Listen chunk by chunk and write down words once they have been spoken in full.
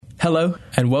Hello,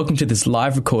 and welcome to this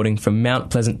live recording from Mount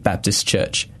Pleasant Baptist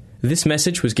Church. This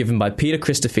message was given by Peter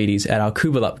Christofides at our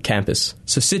Coolbellup campus.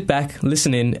 So sit back,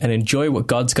 listen in, and enjoy what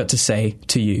God's got to say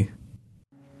to you.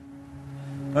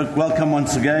 Welcome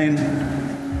once again.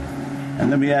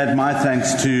 And let me add my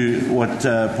thanks to what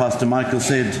Pastor Michael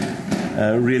said.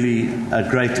 Really a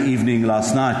great evening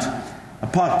last night. I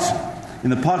parked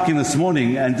in the parking this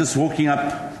morning and just walking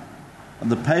up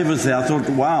the pavers there, I thought,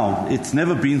 wow, it's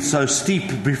never been so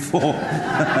steep before.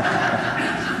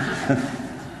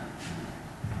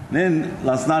 Then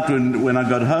last night when I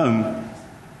got home,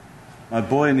 my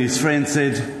boy and his friend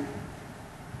said,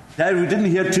 Dad, we didn't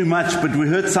hear too much, but we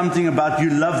heard something about you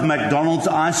love McDonald's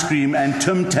ice cream and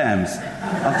Tim Tams.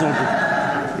 I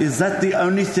thought, is that the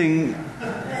only thing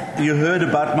you heard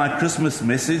about my Christmas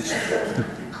message?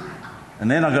 And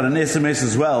then I got an SMS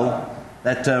as well,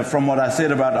 that from what I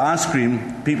said about ice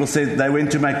cream, people said they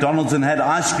went to McDonald's and had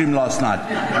ice cream last night.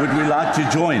 Would we like to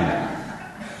join?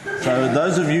 So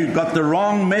those of you got the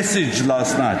wrong message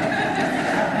last night.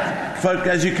 Folk,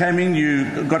 as you came in,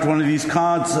 you got one of these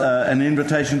cards, an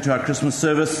invitation to our Christmas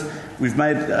service. We've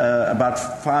made about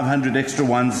 500 extra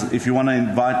ones. If you want to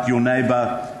invite your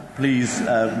neighbor, please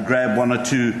grab one or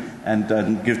two and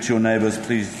give to your neighbors.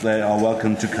 Please, they are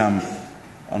welcome to come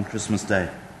on Christmas Day.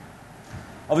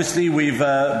 Obviously, we've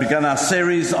begun our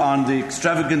series on the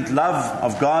extravagant love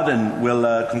of God, and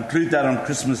we'll conclude that on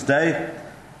Christmas Day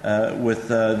with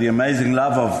the amazing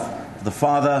love of the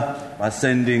Father by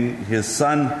sending His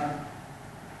Son.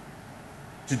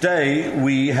 Today,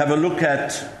 we have a look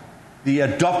at the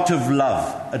adoptive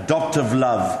love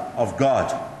of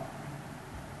God.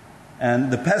 And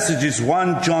the passage is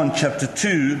 1 John chapter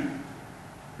 2,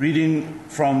 reading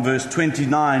from verse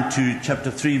 29 to chapter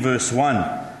 3, verse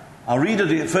 1. I'll read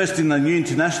it first in the New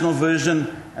International Version,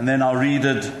 and then I'll read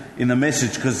it in the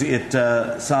Message, because it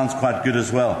sounds quite good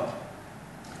as well.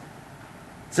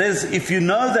 It says, "If you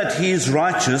know that He is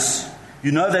righteous,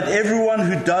 you know that everyone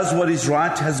who does what is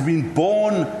right has been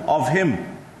born of Him.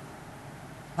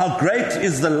 How great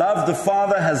is the love the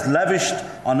Father has lavished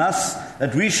on us,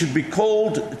 that we should be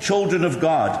called children of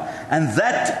God. And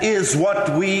that is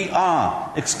what we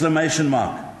are!" Exclamation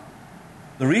mark.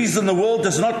 The reason the world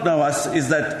does not know us is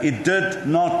that it did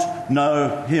not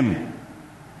know Him.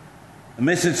 The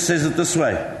Message says it this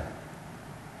way: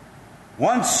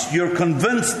 once you're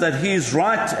convinced that He is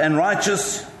right and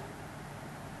righteous,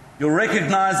 you'll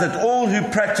recognize that all who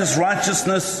practice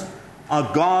righteousness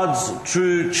are God's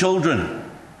true children.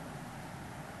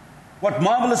 What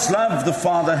marvelous love the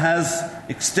Father has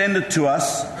extended to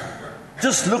us.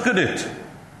 Just look at it.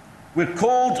 We're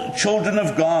called children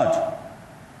of God.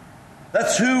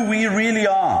 That's who we really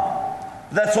are.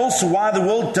 That's also why the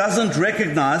world doesn't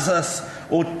recognize us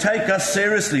or take us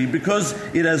seriously, because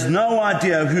it has no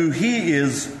idea who He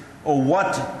is or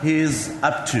what He's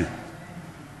up to.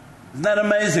 Isn't that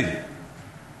amazing?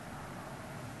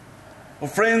 Well,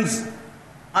 friends,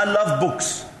 I love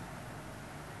books.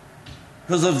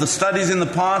 Because of the studies in the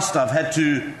past, I've had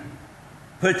to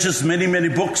purchase many, many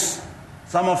books.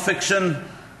 Some are fiction,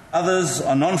 others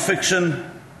are non-fiction.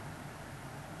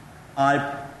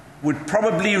 I would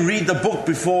probably read the book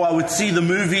before I would see the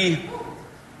movie.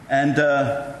 And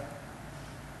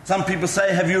some people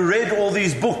say, "Have you read all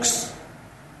these books?"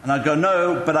 And I go,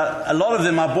 "No," but a lot of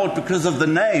them I bought because of the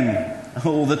name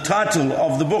or the title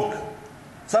of the book.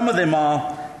 Some of them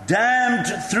are "Damned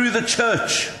Through the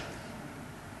Church."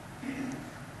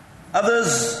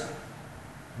 Others,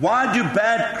 "Why do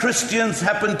bad Christians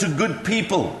happen to good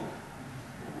people?"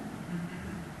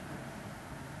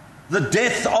 "The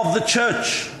Death of the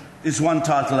Church" is one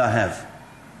title I have.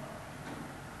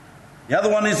 The other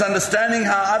one is "Understanding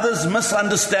How Others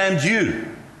Misunderstand You."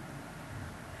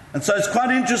 And so it's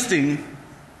quite interesting.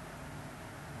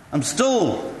 I'm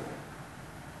still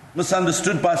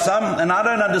misunderstood by some, and I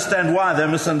don't understand why they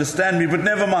misunderstand me, but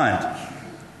never mind.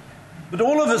 But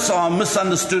all of us are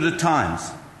misunderstood at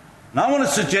times. And I want to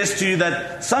suggest to you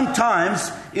that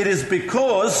sometimes it is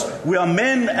because we are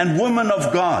men and women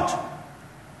of God.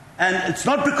 And it's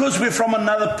not because we're from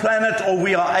another planet or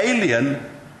we are alien.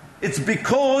 It's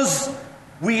because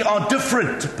we are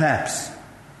different, perhaps.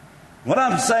 What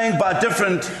I'm saying by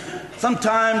different,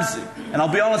 sometimes, and I'll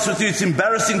be honest with you, it's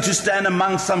embarrassing to stand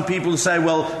among some people who say,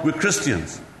 "Well, we're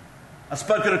Christians." I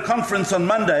spoke at a conference on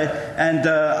Monday, and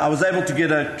I was able to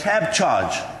get a cab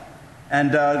charge.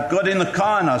 And got in the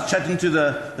car, and I was chatting to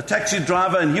the taxi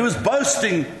driver, and he was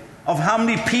boasting of how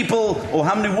many people or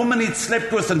how many women he'd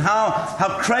slept with and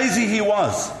how crazy he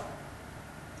was.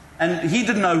 And he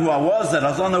didn't know who I was, that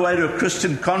I was on the way to a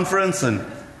Christian conference, and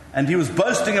he was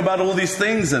boasting about all these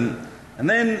things. And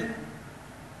then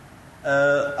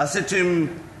I said to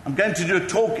him, I'm going to do a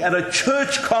talk at a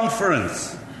church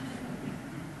conference.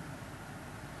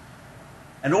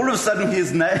 And all of a sudden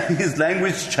his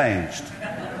language changed.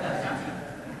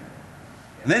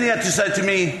 And then he had to say to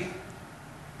me,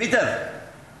 Peter,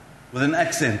 with an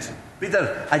accent,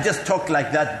 Peter, I just talk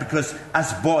like that because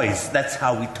us boys, that's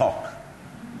how we talk.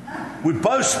 We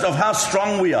boast of how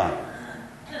strong we are.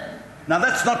 Now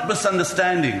that's not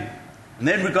misunderstanding. And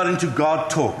then we got into God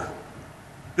talk.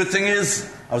 Good thing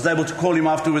is, I was able to call him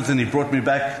afterwards and he brought me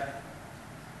back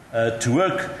to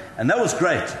work. And that was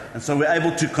great. And so we're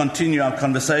able to continue our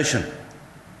conversation.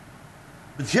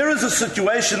 But here is a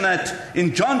situation that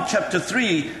in John chapter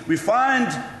 3, we find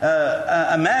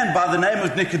a man by the name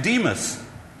of Nicodemus.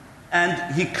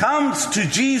 And he comes to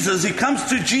Jesus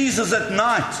at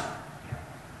night.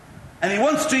 And he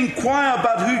wants to inquire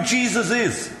about who Jesus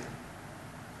is.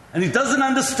 And he doesn't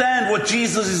understand what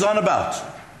Jesus is on about.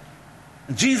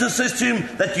 And Jesus says to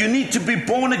him that you need to be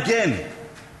born again.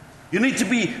 You need to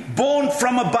be born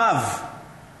from above.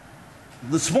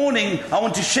 This morning, I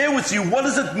want to share with you, what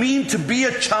does it mean to be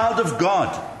a child of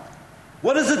God?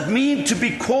 What does it mean to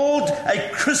be called a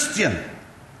Christian?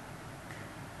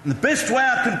 And the best way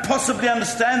I can possibly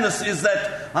understand this is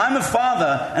that I'm a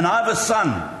father and I have a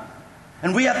son.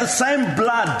 And we have the same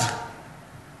blood.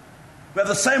 We have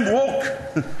the same walk.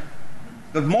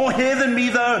 Got more hair than me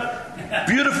though.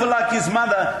 Beautiful like his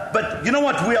mother. But you know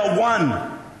what? We are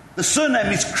one. The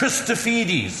surname is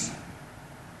Christofides.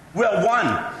 We are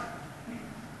one.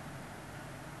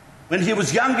 When he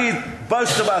was young, he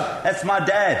boasted about, that's my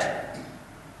dad.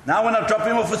 Now when I drop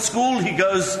him off at school, he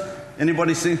goes,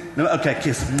 anybody see? No, okay,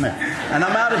 kiss. And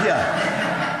I'm out of here.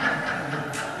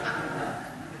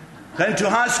 Going to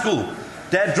high school.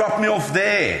 Dad dropped me off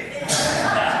there.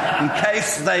 In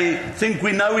case they think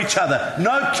we know each other.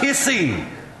 No kissing.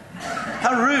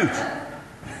 How rude.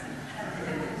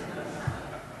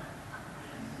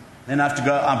 Then I have to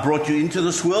go, I brought you into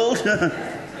this world,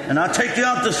 and I'll take you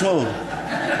out this world.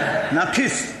 Now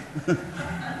kiss.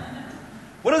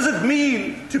 What does it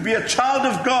mean to be a child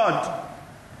of God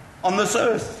on this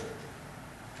earth?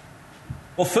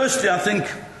 Well, firstly, I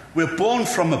think we're born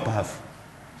from above.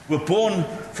 We're born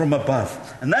from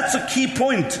above. And that's a key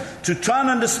point to try and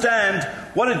understand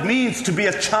what it means to be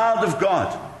a child of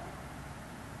God.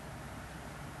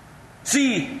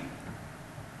 See,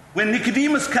 when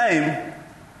Nicodemus came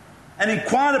and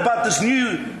inquired about this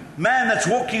new man that's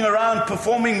walking around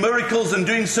performing miracles and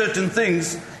doing certain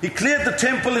things, he cleared the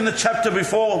temple in the chapter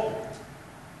before.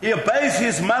 He obeys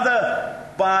his mother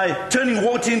by turning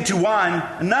water into wine.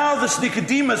 And now this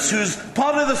Nicodemus, who's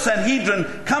part of the Sanhedrin,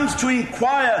 comes to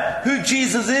inquire who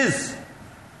Jesus is.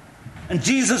 And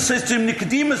Jesus says to him,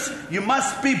 Nicodemus, you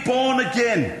must be born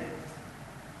again.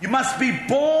 You must be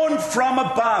born from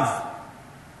above.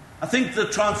 I think the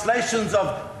translations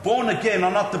of born again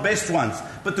are not the best ones.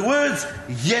 But the words,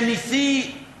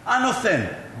 Yenithi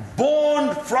anothen,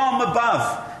 born from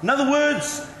above. In other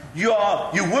words, you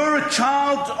were a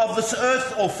child of this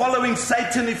earth, or following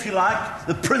Satan, if you like,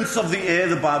 the prince of the air,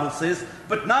 the Bible says.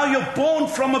 But now you're born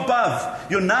from above.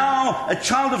 You're now a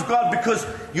child of God because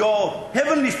your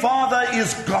heavenly Father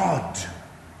is God.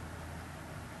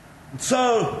 And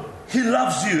so He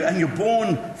loves you and you're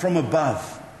born from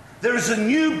above. There is a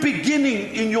new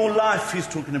beginning in your life, he's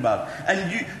talking about.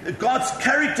 And God's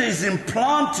character is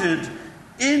implanted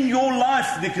in your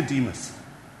life, Nicodemus.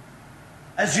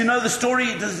 As you know the story,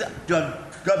 do I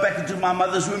go back into my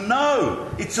mother's womb? No,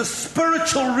 it's a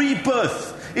spiritual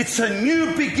rebirth. It's a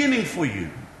new beginning for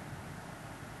you.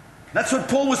 That's what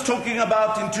Paul was talking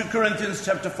about in 2 Corinthians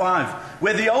chapter 5,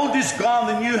 where the old is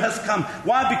gone, the new has come.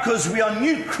 Why? Because we are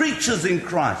new creatures in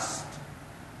Christ.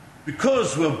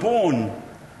 Because we're born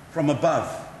from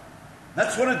above.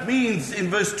 That's what it means in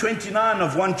verse 29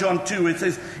 of 1 John 2, where it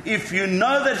says, if you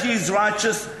know that he is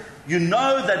righteous, you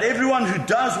know that everyone who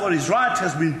does what is right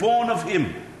has been born of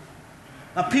him.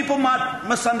 Now people might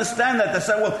misunderstand that. They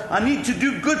say, well, I need to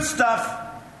do good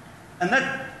stuff, and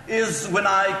that is when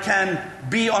I can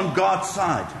be on God's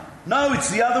side. No, it's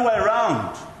the other way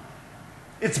around.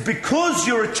 It's because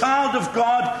you're a child of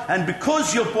God and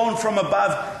because you're born from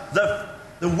above,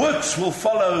 the works will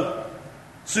follow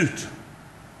suit.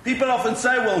 People often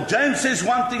say, well, James says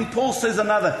one thing, Paul says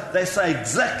another. They say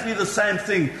exactly the same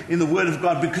thing in the Word of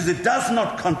God because it does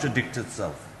not contradict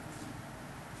itself.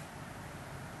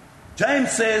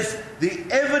 James says the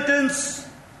evidence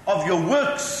of your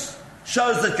works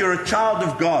shows that you're a child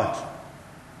of God.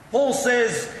 Paul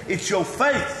says it's your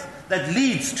faith that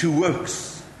leads to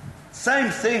works. Same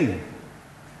thing.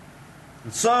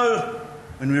 And so,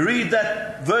 when we read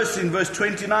that verse in verse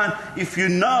 29, if you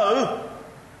know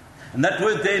And that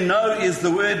word there, know, is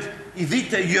the word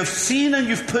idite. You have seen and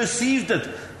you've perceived it.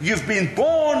 You've been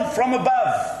born from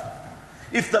above.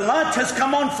 If the light has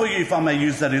come on for you, if I may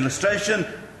use that illustration,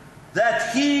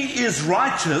 that He is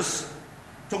righteous,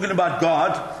 talking about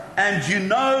God, and you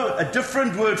know a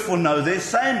different word for know there,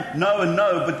 same know and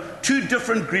know, but two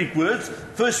different Greek words.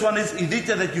 First one is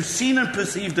idite, that you've seen and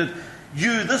perceived it.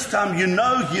 You, this time, you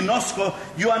know, ginosko,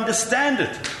 you understand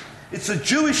it. It's a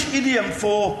Jewish idiom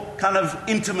for kind of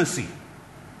intimacy.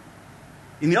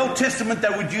 In the Old Testament, they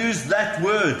would use that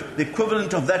word, the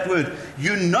equivalent of that word.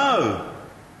 You know,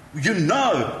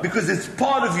 because it's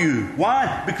part of you.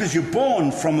 Why? Because you're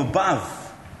born from above.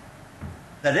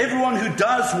 That everyone who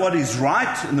does what is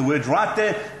right, and the word right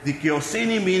there,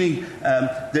 dikaiosini, meaning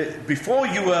that before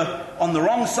you were on the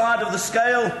wrong side of the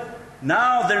scale,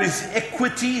 now there is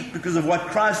equity because of what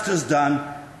Christ has done.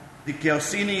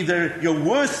 Dikaiosini, your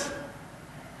worth,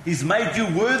 He's made you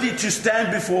worthy to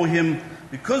stand before Him.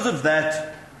 Because of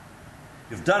that,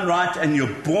 you've done right and you're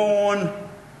born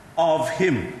of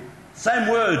Him. Same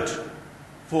word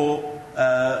for,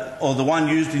 or the one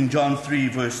used in John 3,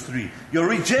 verse 3. You're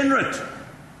regenerate.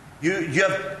 You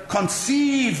have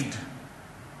conceived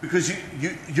because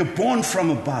you're born from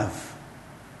above.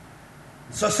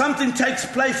 So something takes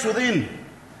place within.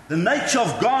 The nature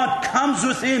of God comes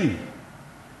within.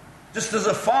 Just as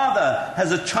a father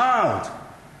has a child,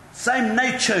 same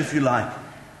nature if you like.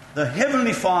 The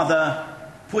Heavenly Father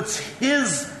puts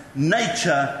His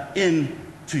nature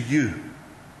into you.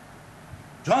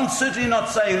 John's certainly not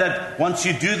saying that once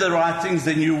you do the right things,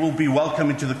 then you will be welcome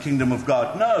into the kingdom of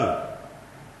God. No.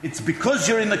 It's because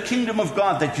you're in the kingdom of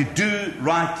God that you do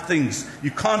right things.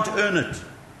 You can't earn it.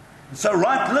 So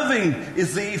right living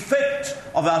is the effect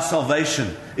of our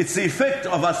salvation. It's the effect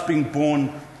of us being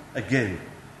born again.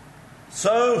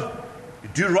 So you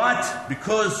do right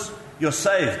because you're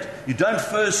saved. You don't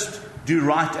first do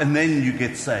right and then you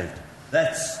get saved.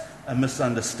 That's a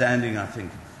misunderstanding, I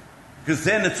think. Because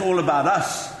then it's all about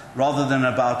us rather than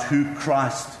about who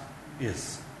Christ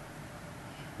is.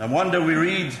 No wonder we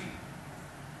read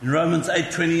in Romans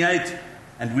 8:28,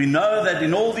 and we know that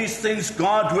in all these things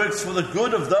God works for the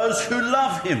good of those who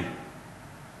love Him,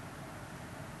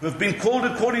 who have been called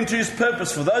according to His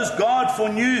purpose. For those God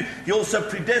foreknew, He also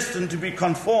predestined to be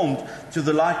conformed to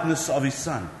the likeness of His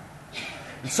Son.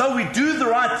 And so we do the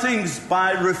right things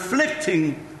by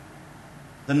reflecting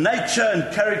the nature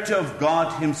and character of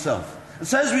God Himself. And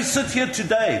so as we sit here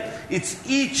today, it's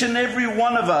each and every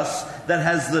one of us that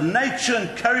has the nature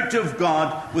and character of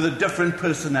God with a different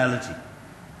personality.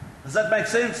 Does that make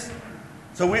sense?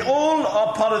 So we all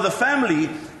are part of the family,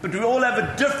 but we all have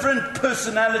a different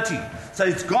personality. So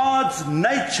it's God's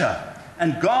nature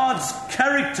and God's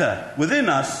character within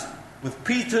us, with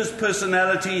Peter's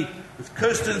personality, with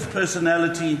Kirsten's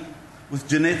personality, with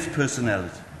Jeanette's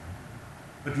personality.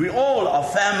 But we all are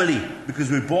family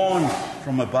because we're born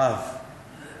from above.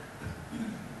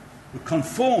 We're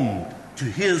conformed to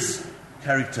His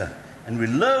character. And we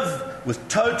live with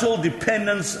total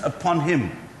dependence upon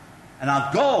Him. And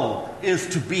our goal is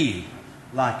to be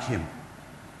like Him.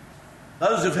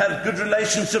 Those who've had good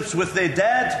relationships with their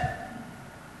dad,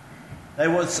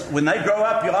 when they grow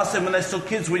up, you ask them when they're still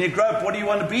kids, when you grow up, what do you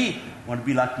want to be? I want to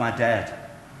be like my dad.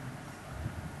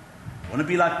 I want to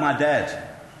be like my dad.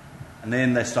 And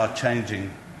then they start changing.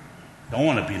 Don't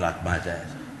want to be like my dad.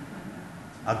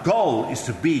 Our goal is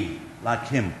to be like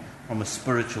Him from a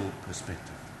spiritual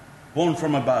perspective. Born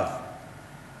from above.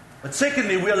 But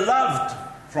secondly, we're loved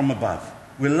from above.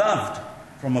 We're loved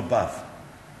from above.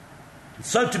 And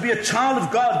so to be a child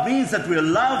of God means that we're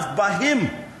loved by Him.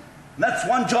 And that's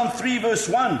 1 John 3 verse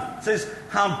 1. It says,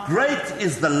 how great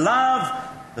is the love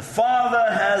the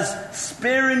Father has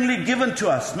sparingly given to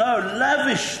us. No,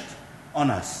 lavished on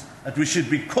us. That we should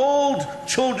be called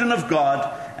children of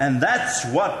God. And that's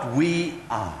what we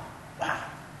are. Wow.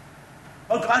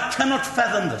 Oh, I cannot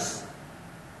fathom this.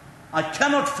 I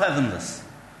cannot fathom this.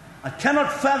 I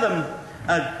cannot fathom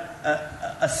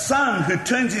a son who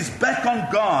turns his back on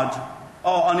God,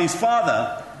 or on his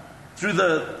father, through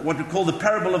what we call the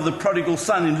parable of the prodigal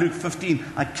son in Luke 15.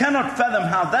 I cannot fathom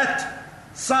how that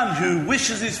son who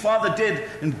wishes his father dead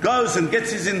and goes and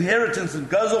gets his inheritance and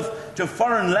goes off to a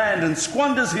foreign land and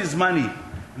squanders his money,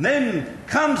 and then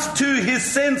comes to his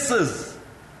senses.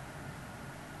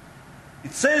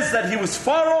 It says that he was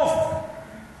far off.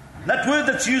 That word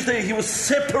that's used there, he was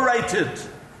separated.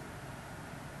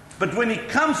 But when he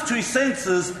comes to his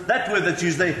senses, that word that's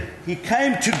used there, he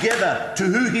came together to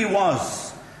who he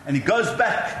was. And he goes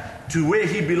back to where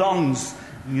he belongs.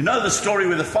 And you know the story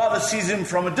where the father sees him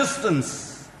from a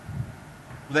distance.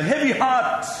 With a heavy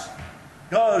heart,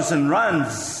 goes and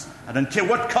runs I don't care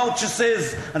what culture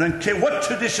says. I don't care what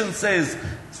tradition says.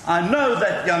 I know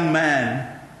that young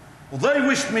man. Although he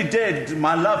wished me dead,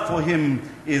 my love for him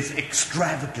is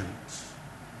extravagant.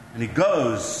 And he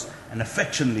goes and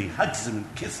affectionately hugs him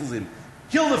and kisses him.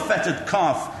 Kill the fatted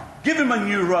calf. Give him a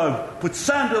new robe. Put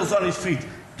sandals on his feet.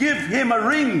 Give him a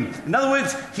ring. In other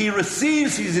words, he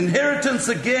receives his inheritance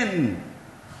again.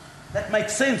 That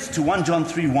makes sense to 1 John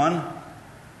 3:1.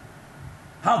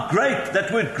 How great,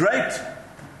 that word great.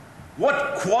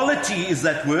 What quality is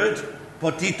that word?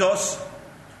 Potitos.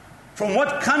 From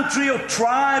what country or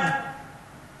tribe?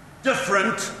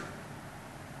 Different.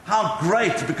 How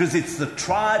great, because it's the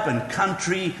tribe and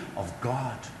country of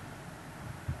God.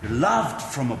 You're loved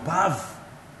from above.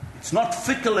 It's not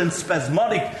fickle and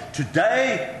spasmodic.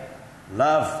 Today,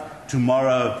 love.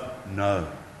 Tomorrow, no.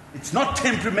 It's not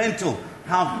temperamental.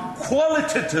 How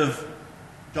qualitative,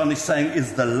 John is saying,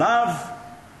 is the love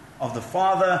of the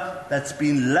Father that's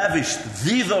been lavished.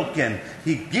 Zidoken.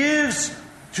 He gives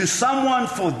to someone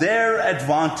for their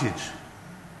advantage.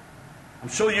 I'm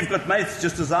sure you've got mates,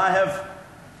 just as I have,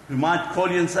 who might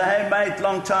call you and say, "Hey mate,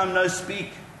 long time no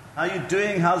speak. How you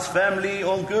doing? How's family?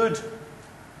 All good?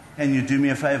 Can you do me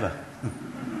a favor?"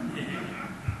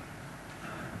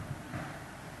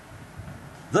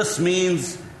 This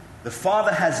means the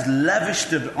Father has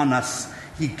lavished it on us.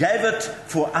 He gave it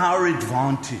for our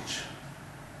advantage.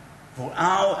 For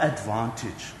our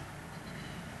advantage.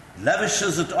 He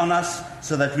lavishes it on us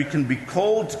so that we can be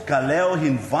called Kaleo. He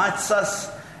invites us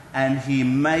and He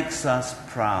makes us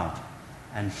proud.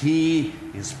 And He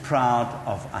is proud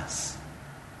of us.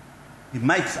 He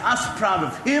makes us proud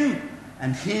of Him,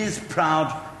 and He's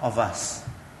proud of us.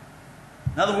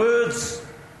 In other words,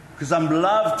 because I'm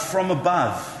loved from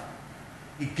above,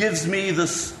 He gives me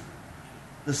this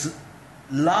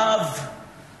love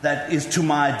that is to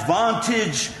my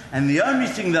advantage, and the only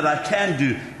thing that I can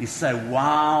do is say,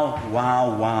 wow,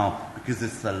 wow, wow, because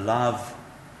it's the love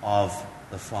of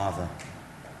the Father.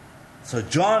 So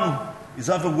John is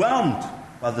overwhelmed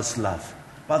by this love,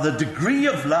 by the degree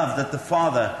of love that the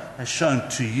Father has shown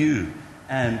to you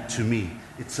and to me.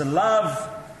 It's a love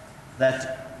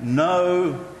that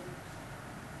no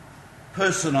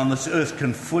person on this earth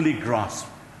can fully grasp,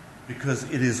 because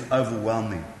it is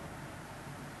overwhelming.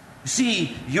 You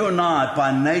see, you and I,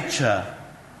 by nature,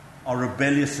 are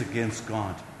rebellious against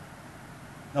God.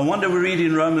 No wonder we read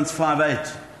in Romans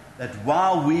 5:8 that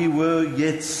while we were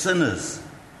yet sinners,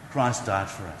 Christ died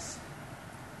for us.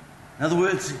 In other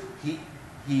words,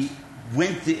 He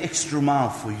went the extra mile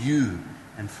for you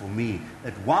and for me.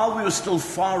 That while we were still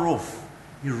far off,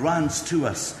 He runs to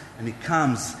us and He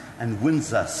comes and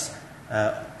wins us,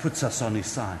 puts us on His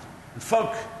side. And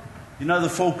folk, you know the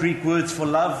 4 Greek words for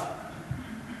love?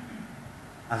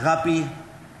 Agape,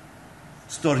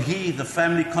 storhi, the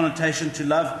family connotation to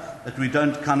love, that we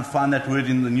don't kind of find that word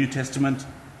in the New Testament.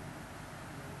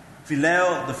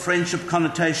 Phileo, the friendship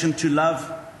connotation to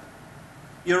love.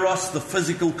 Eros, the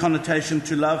physical connotation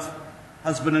to love.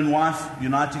 Husband and wife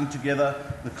uniting together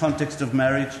in the context of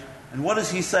marriage. And what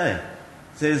does he say?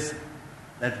 He says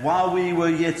that while we were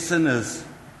yet sinners,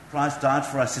 Christ died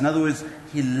for us. In other words,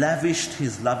 He lavished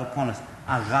His love upon us.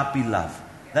 Agape love.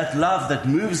 That love that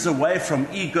moves away from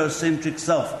egocentric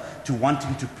self to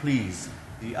wanting to please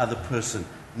the other person.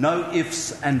 No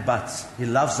ifs and buts. He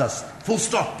loves us. Full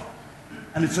stop.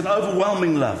 And it's an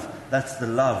overwhelming love. That's the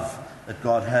love that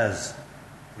God has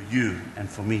for you and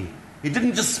for me. He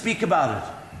didn't just speak about it.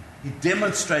 He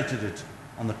demonstrated it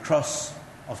on the cross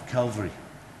of Calvary.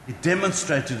 He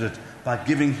demonstrated it by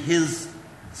giving His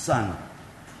Son.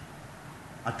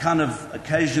 I kind of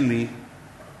occasionally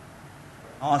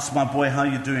ask my boy, "How are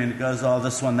you doing?" He goes, "Oh,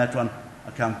 this one, that one.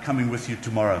 Okay, I'm coming with you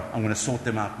tomorrow. I'm going to sort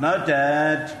them out." No,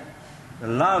 Dad. The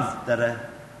love that an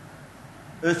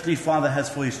earthly father has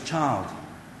for his child,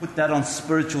 put that on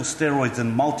spiritual steroids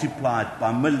and multiply it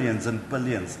by millions and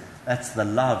billions. That's the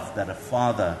love that a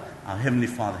Father, our Heavenly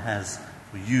Father, has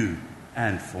for you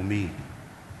and for me.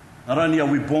 Not only are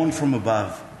we born from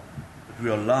above, but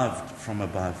we are loved from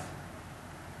above.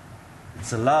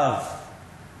 It's a love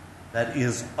that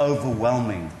is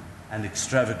overwhelming and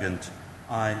extravagant,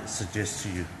 I suggest to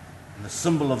you. And the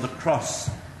symbol of the cross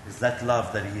is that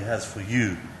love that He has for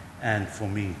you and for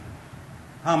me.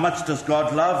 How much does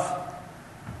God love?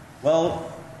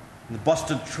 Well, in the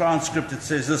Boston transcript it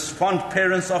says this: fond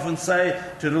parents often say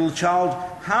to a little child,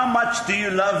 "How much do you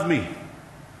love me?"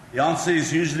 The answer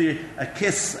is usually a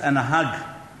kiss and a hug.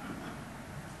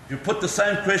 If you put the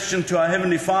same question to our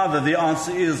Heavenly Father, the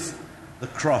answer is the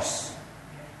cross.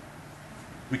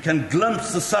 We can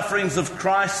glimpse the sufferings of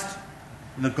Christ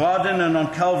in the garden and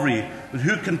on Calvary, but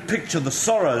who can picture the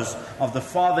sorrows of the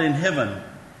Father in heaven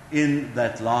in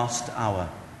that last hour.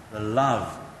 The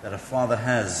love that a father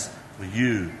has for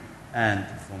you and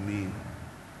for me.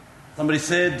 Somebody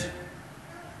said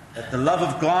that the love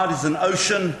of God is an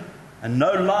ocean and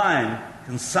no line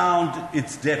can sound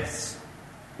its depths.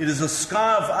 It is a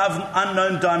sky of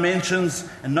unknown dimensions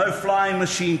and no flying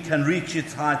machine can reach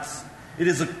its heights. It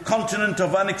is a continent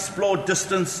of unexplored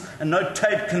distance and no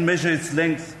tape can measure its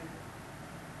length.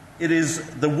 It is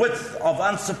the width of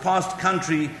unsurpassed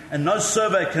country and no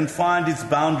survey can find its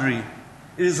boundary.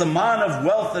 It is a mine of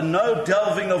wealth and no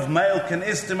delving of mail can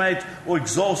estimate or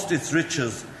exhaust its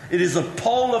riches. It is a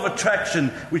pole of attraction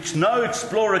which no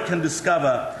explorer can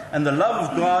discover. And the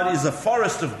love of God is a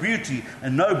forest of beauty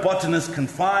and no botanist can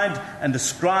find and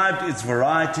describe its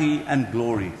variety and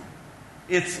glory.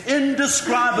 It's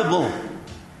indescribable.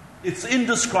 It's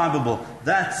indescribable.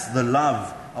 That's the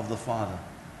love of the Father.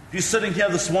 If you're sitting here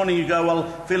this morning, you go, well,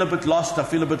 I feel a bit lost, I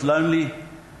feel a bit lonely.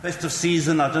 Festive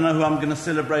season, I don't know who I'm going to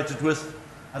celebrate it with.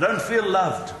 I don't feel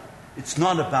loved. It's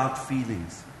not about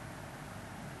feelings.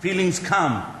 Feelings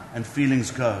come and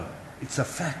feelings go. It's a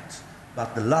fact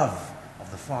about the love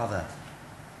of the Father.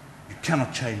 You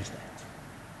cannot change that.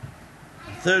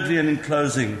 And thirdly, and in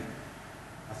closing,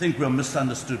 I think we're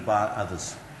misunderstood by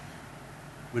others.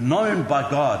 We're known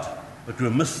by God, but we're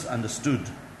misunderstood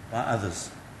by others.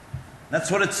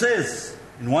 That's what it says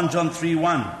in 1 John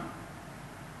 3:1.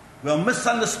 We are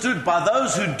misunderstood by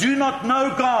those who do not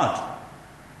know God.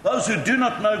 Those who do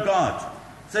not know God.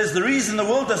 It says the reason the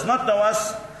world does not know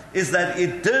us is that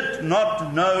it did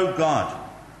not know God.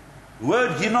 The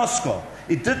word ginosko.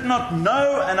 It did not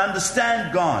know and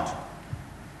understand God.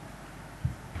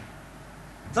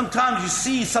 Sometimes you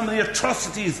see some of the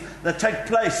atrocities that take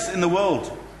place in the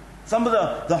world. Some of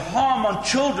the harm on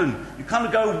children. You kind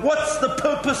of go, what's the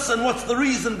purpose and what's the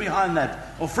reason behind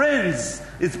that? Well, friends,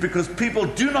 it's because people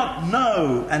do not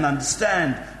know and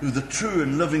understand who the true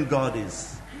and living God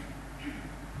is.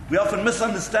 We often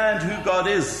misunderstand who God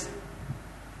is.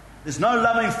 There's no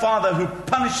loving father who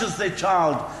punishes their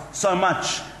child so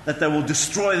much that they will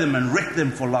destroy them and wreck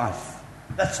them for life.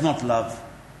 That's not love.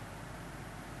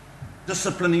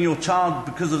 Disciplining your child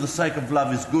because of the sake of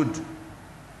love is good.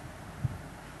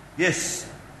 Yes,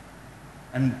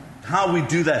 and how we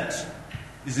do that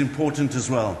is important as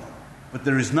well. But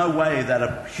there is no way that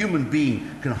a human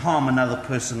being can harm another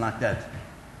person like that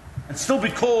and still be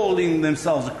calling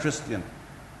themselves a Christian.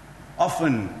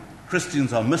 Often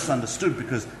Christians are misunderstood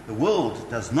because the world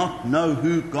does not know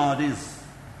who God is.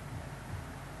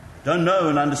 They don't know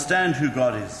and understand who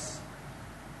God is.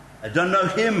 They don't know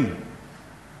Him.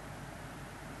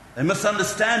 They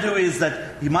misunderstand who He is,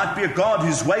 that He might be a God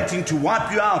who's waiting to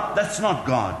wipe you out. That's not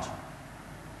God.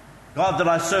 God that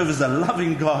I serve is a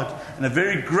loving God and a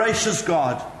very gracious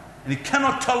God. And He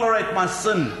cannot tolerate my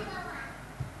sin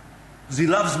because He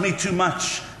loves me too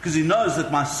much, because He knows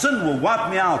that my sin will wipe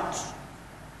me out.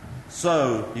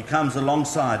 So He comes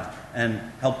alongside and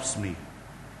helps me.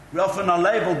 We often are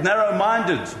labeled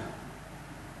narrow-minded.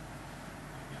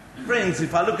 Friends,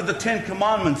 if I look at the 10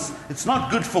 Commandments, it's not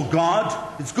good for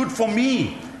God, it's good for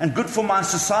me and good for my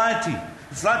society.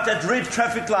 It's like that red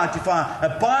traffic light. If I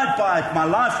abide by it, my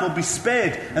life will be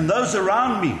spared and those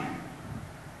around me.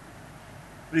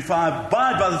 But if I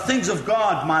abide by the things of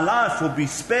God, my life will be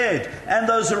spared and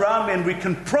those around me, and we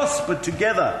can prosper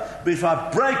together. But if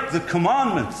I break the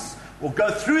commandments or go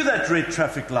through that red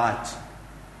traffic light,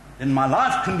 then my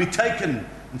life can be taken,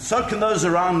 and so can those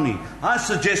around me. I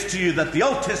suggest to you that the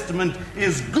Old Testament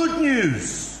is good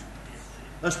news.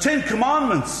 Those 10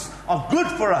 Commandments are good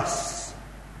for us.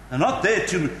 They're not there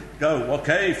to go,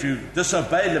 okay, if you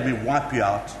disobey, let me wipe you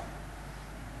out.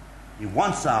 He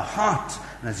wants our heart,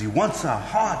 and as He wants our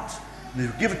heart, and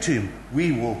if we give it to Him,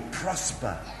 we will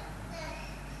prosper.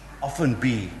 Often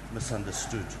be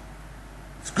misunderstood.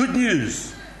 It's good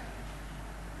news.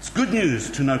 It's good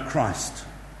news to know Christ.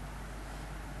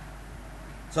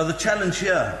 So the challenge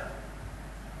here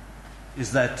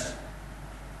is that,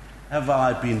 have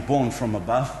I been born from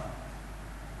above?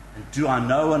 And do I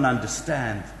know and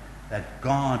understand that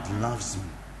God loves me?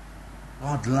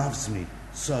 God loves me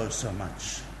so, so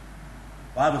much.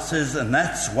 The Bible says, and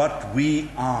that's what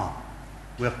we are.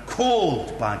 We're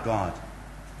called by God.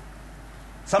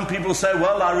 Some people say,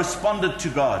 well, I responded to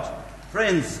God.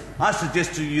 Friends, I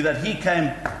suggest to you that He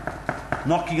came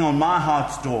knocking on my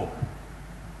heart's door.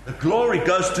 The glory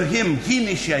goes to Him. He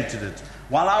initiated it.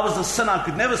 While I was a sinner, I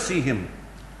could never see Him.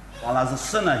 While I was a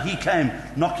sinner, He came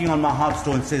knocking on my heart's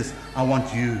door and says, I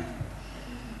want you.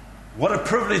 What a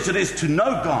privilege it is to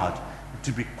know God and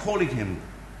to be calling Him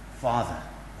Father.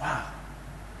 Wow.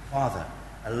 Father.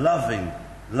 A loving,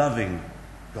 loving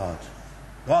God.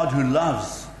 God who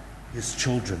loves his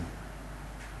children.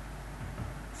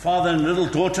 Father and little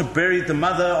daughter buried the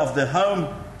mother of their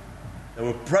home. They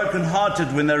were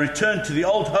broken-hearted when they returned to the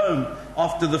old home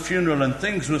after the funeral, and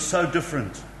things were so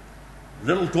different.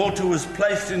 The little daughter was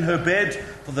placed in her bed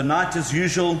for the night as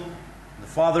usual. The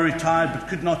father retired but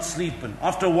could not sleep, and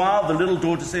after a while the little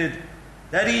daughter said,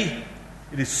 "Daddy,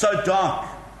 it is so dark."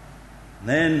 And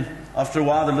then after a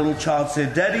while the little child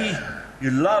said, "Daddy, you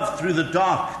love through the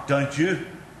dark, don't you?"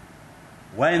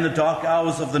 Away in the dark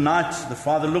hours of the night, the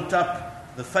father looked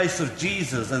up the face of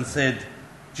Jesus and said,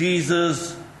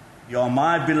 "Jesus, you are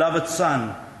my beloved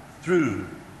Son through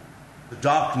the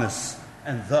darkness,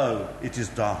 and though it is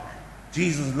dark."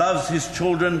 Jesus loves his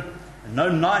children, and no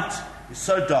night is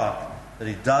so dark that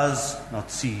he does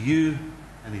not see you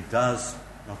and he does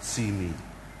not see me.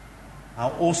 How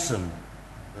awesome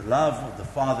the love of the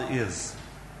Father is,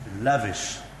 to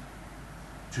lavish,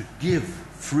 to give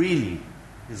freely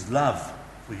his love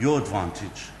for your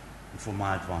advantage and for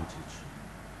my advantage,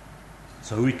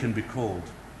 so we can be called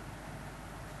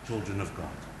children of God.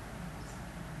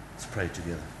 Let's pray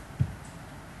together.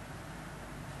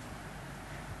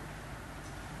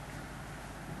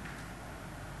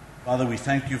 Father, we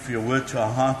thank you for your word to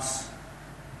our hearts.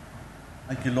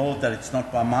 Thank you, Lord, that it's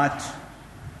not by might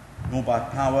nor by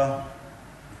power,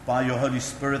 but by your Holy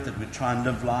Spirit that we try and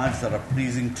live lives that are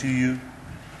pleasing to you.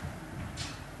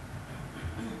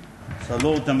 So,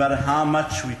 Lord, no matter how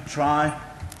much we try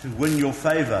to win your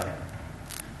favor,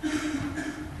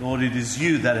 Lord, it is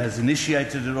you that has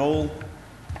initiated it all,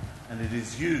 and it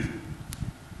is you who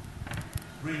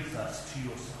brings us to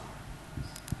your side.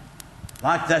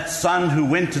 Like that son who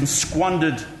went and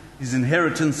squandered his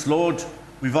inheritance, Lord,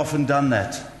 we've often done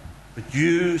that. But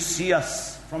you see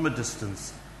us from a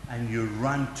distance and you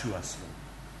run to us,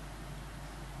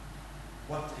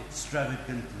 Lord. What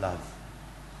extravagant love.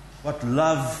 What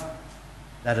love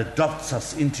that adopts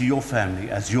us into your family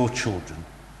as your children.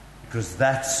 Because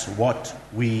that's what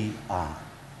we are.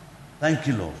 Thank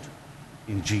you, Lord.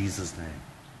 In Jesus' name.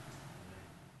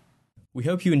 We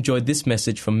hope you enjoyed this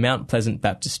message from Mount Pleasant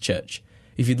Baptist Church.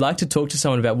 If you'd like to talk to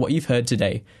someone about what you've heard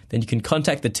today, then you can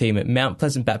contact the team at Mount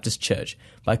Pleasant Baptist Church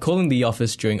by calling the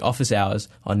office during office hours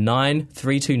on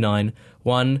 9329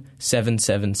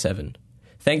 1777.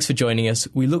 Thanks for joining us.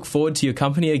 We look forward to your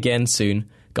company again soon.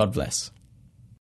 God bless.